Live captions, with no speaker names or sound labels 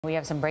We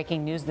have some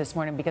breaking news this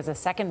morning because a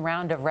second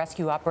round of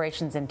rescue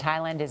operations in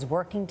Thailand is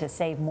working to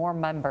save more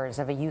members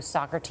of a youth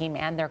soccer team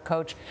and their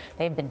coach.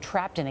 They've been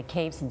trapped in a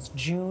cave since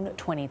June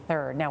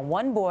 23rd. Now,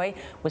 one boy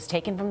was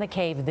taken from the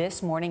cave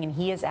this morning and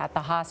he is at the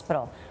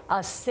hospital.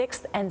 A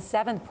sixth and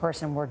seventh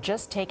person were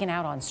just taken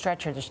out on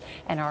stretchers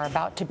and are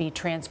about to be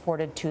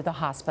transported to the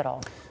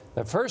hospital.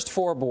 The first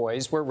four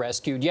boys were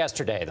rescued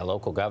yesterday. The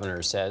local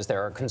governor says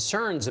there are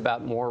concerns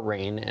about more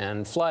rain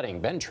and flooding.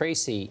 Ben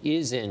Tracy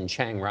is in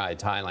Chiang Rai,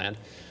 Thailand,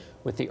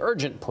 with the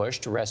urgent push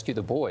to rescue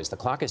the boys. The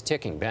clock is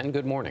ticking. Ben,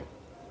 good morning.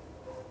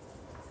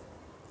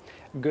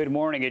 Good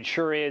morning. It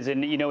sure is.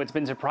 And, you know, it's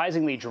been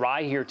surprisingly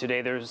dry here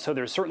today. They're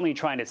certainly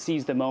trying to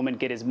seize the moment,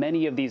 get as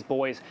many of these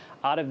boys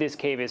out of this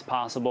cave as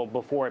possible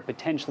before it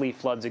potentially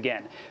floods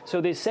again.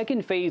 So this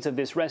second phase of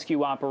this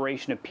rescue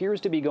operation appears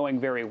to be going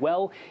very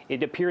well.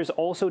 It appears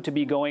also to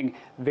be going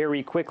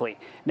very quickly.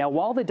 Now,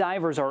 while the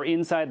divers are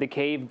inside the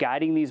cave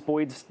guiding these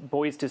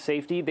boys to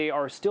safety, they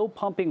are still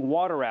pumping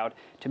water out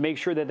to make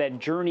sure that that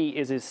journey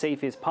is as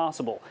safe as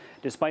possible.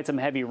 Despite some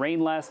heavy rain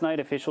last night,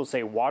 officials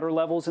say water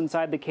levels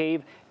inside the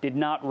cave did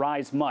not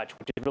rise much,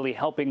 which is really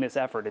helping this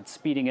effort. It's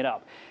speeding it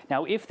up.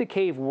 Now, if the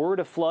cave were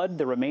to flood,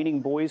 the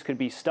remaining boys could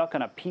be stuck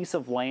on a piece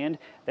of land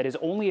that is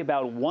only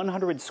about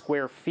 100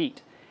 square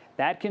feet.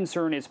 That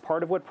concern is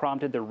part of what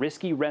prompted the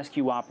risky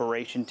rescue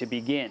operation to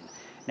begin.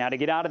 Now, to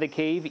get out of the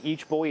cave,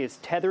 each boy is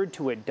tethered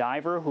to a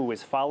diver who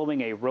is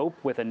following a rope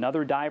with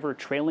another diver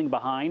trailing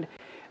behind.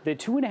 The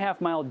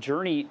 2.5-mile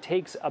journey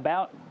takes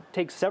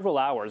several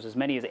hours, as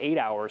many as 8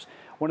 hours.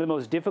 One of the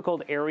most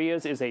difficult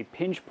areas is a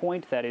pinch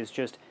point that is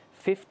just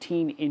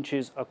 15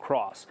 inches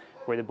across,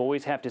 where the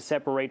boys have to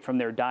separate from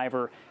their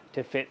diver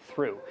to fit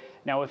through.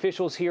 Now,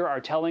 officials here are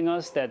telling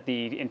us that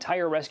the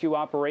entire rescue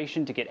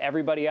operation to get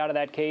everybody out of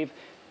that cave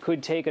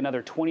could take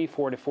another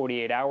 24 to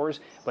 48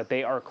 hours, but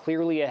they are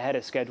clearly ahead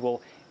of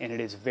schedule, and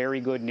it is very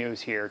good news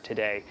here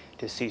today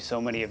to see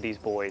so many of these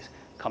boys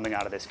coming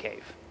out of this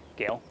cave.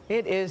 Gayle?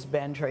 It is,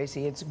 Ben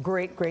Tracy. It's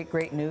great, great,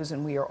 great news,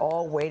 and we are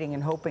all waiting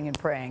and hoping and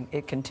praying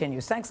it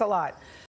continues. Thanks a lot.